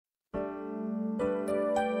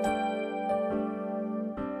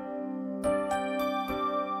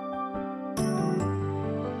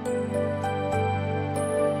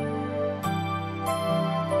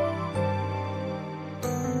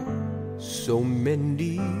So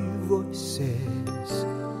many voices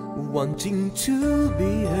wanting to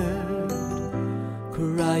be heard,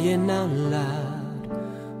 crying out loud,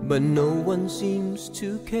 but no one seems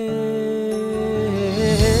to care.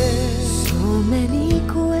 So many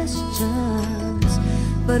questions,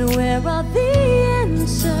 but where are the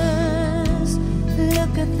answers?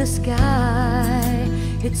 Look at the sky,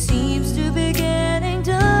 it seems to be getting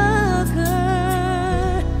darker.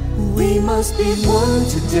 We must be one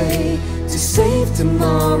today to save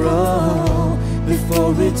tomorrow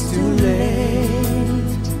before it's too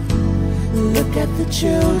late. Look at the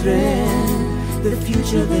children, the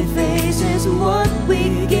future they face is what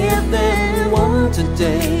we give them. One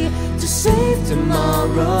today to save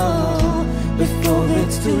tomorrow before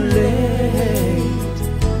it's too late.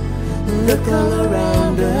 Look all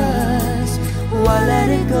around us, why let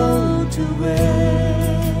it go to waste?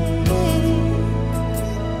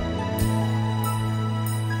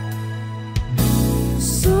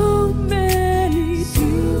 So many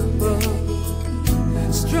people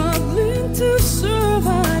struggling to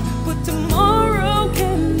survive, but tomorrow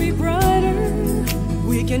can be brighter.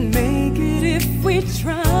 We can make it if we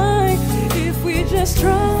try, if we just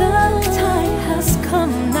try. The time has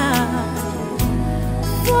come now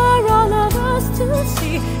for all of us to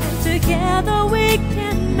see, and together we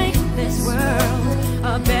can make this world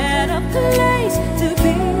a better place to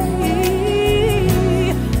be.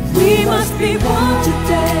 We must be one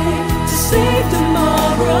today to save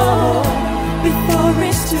tomorrow before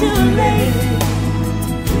it's too late.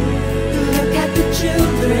 Look at the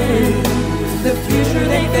children, the future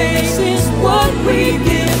they face is what we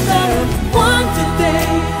give them. One today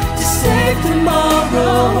to save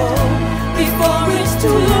tomorrow before it's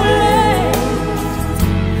too late.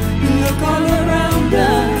 Look all around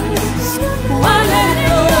us, why let it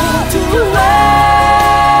go to waste?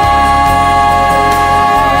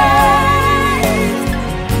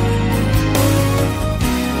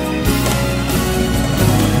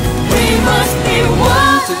 We must be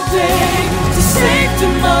one today to save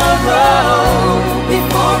tomorrow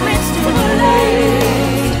before it's too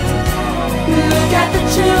late. Look at the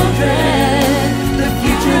children, the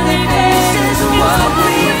future they face is what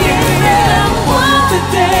we give them. One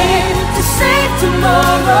today to save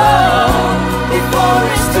tomorrow before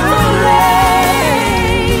it's too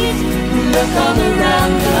late. Look all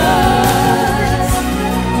around us,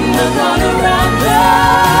 look all around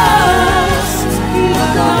us,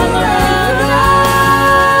 look all around us.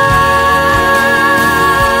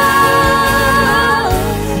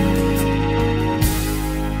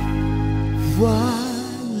 Why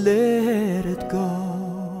let it go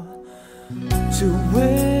to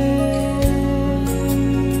waste?